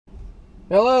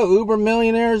Hello, Uber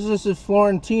millionaires. This is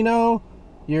Florentino,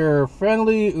 your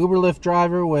friendly Uber Lyft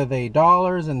driver with a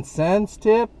dollars and cents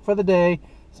tip for the day.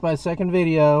 It's my second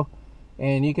video,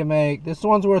 and you can make this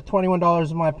one's worth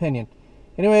 $21 in my opinion.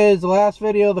 Anyways, the last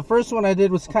video, the first one I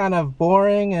did was kind of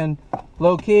boring and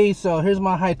low-key, so here's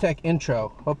my high-tech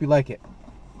intro. Hope you like it.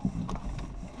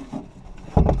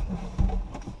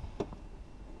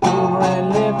 Uber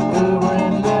and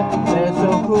Lyft, they're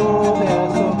so cool, yeah.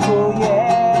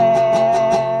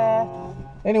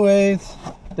 Anyways,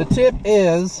 the tip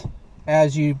is,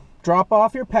 as you drop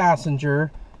off your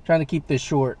passenger, trying to keep this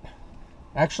short,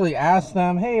 actually ask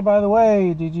them, hey, by the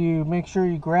way, did you make sure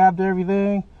you grabbed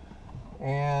everything?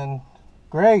 And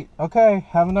great, okay,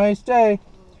 have a nice day.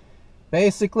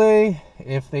 Basically,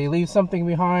 if they leave something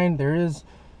behind, there is,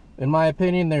 in my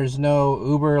opinion, there's no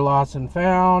Uber lost and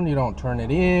found. You don't turn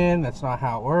it in. That's not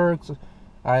how it works.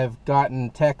 I've gotten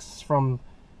texts from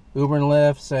Uber and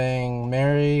Lyft saying,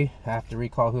 Mary, I have to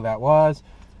recall who that was,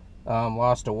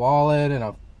 lost a wallet and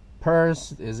a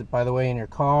purse. Is it, by the way, in your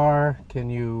car? Can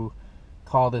you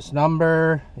call this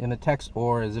number in the text,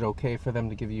 or is it okay for them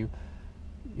to give you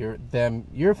your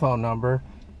phone number?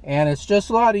 And it's just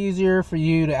a lot easier for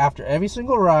you to, after every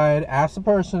single ride, ask the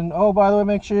person, oh, by the way,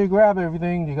 make sure you grab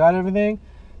everything. You got everything?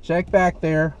 Check back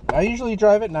there. I usually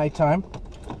drive at nighttime,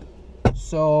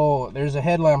 so there's a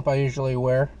headlamp I usually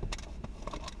wear.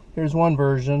 Here's one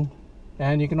version,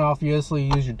 and you can obviously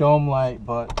use your dome light,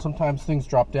 but sometimes things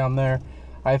drop down there.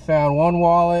 I found one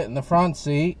wallet in the front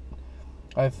seat.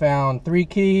 I found 3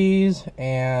 keys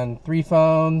and 3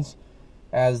 phones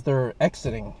as they're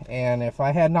exiting, and if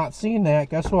I had not seen that,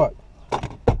 guess what?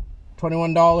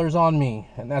 $21 on me.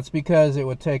 And that's because it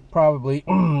would take probably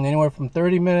anywhere from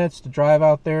 30 minutes to drive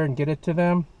out there and get it to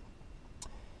them,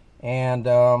 and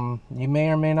you may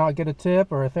or may not get a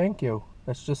tip or a thank you.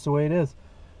 That's just the way it is.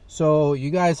 So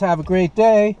you guys have a great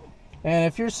day, and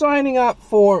if you're signing up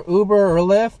for Uber or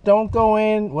Lyft, don't go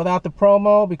in without the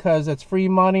promo, because it's free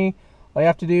money. All you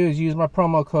have to do is use my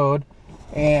promo code.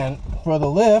 And for the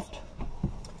Lyft,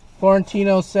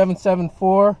 Florentino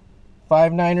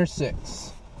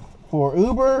 774-5906. For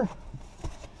Uber,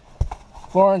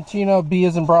 Florentino B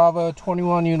as in Bravo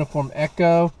 21 Uniform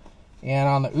Echo. And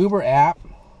on the Uber app,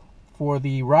 for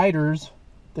the riders,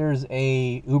 there's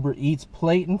a Uber Eats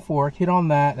plate and fork. Hit on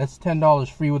that. That's $10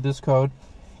 free with this code.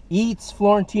 Eats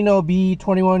Florentino B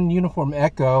 21 Uniform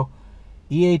Echo.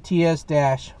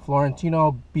 EATS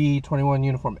Florentino B 21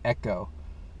 Uniform Echo.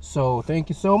 So thank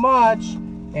you so much,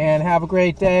 and have a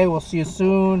great day. We'll see you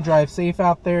soon. Drive safe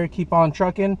out there. Keep on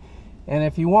trucking. And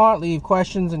if you want, leave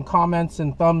questions and comments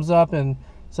and thumbs up, and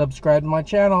subscribe to my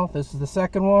channel. This is the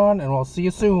second one, and we'll see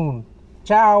you soon.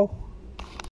 Ciao.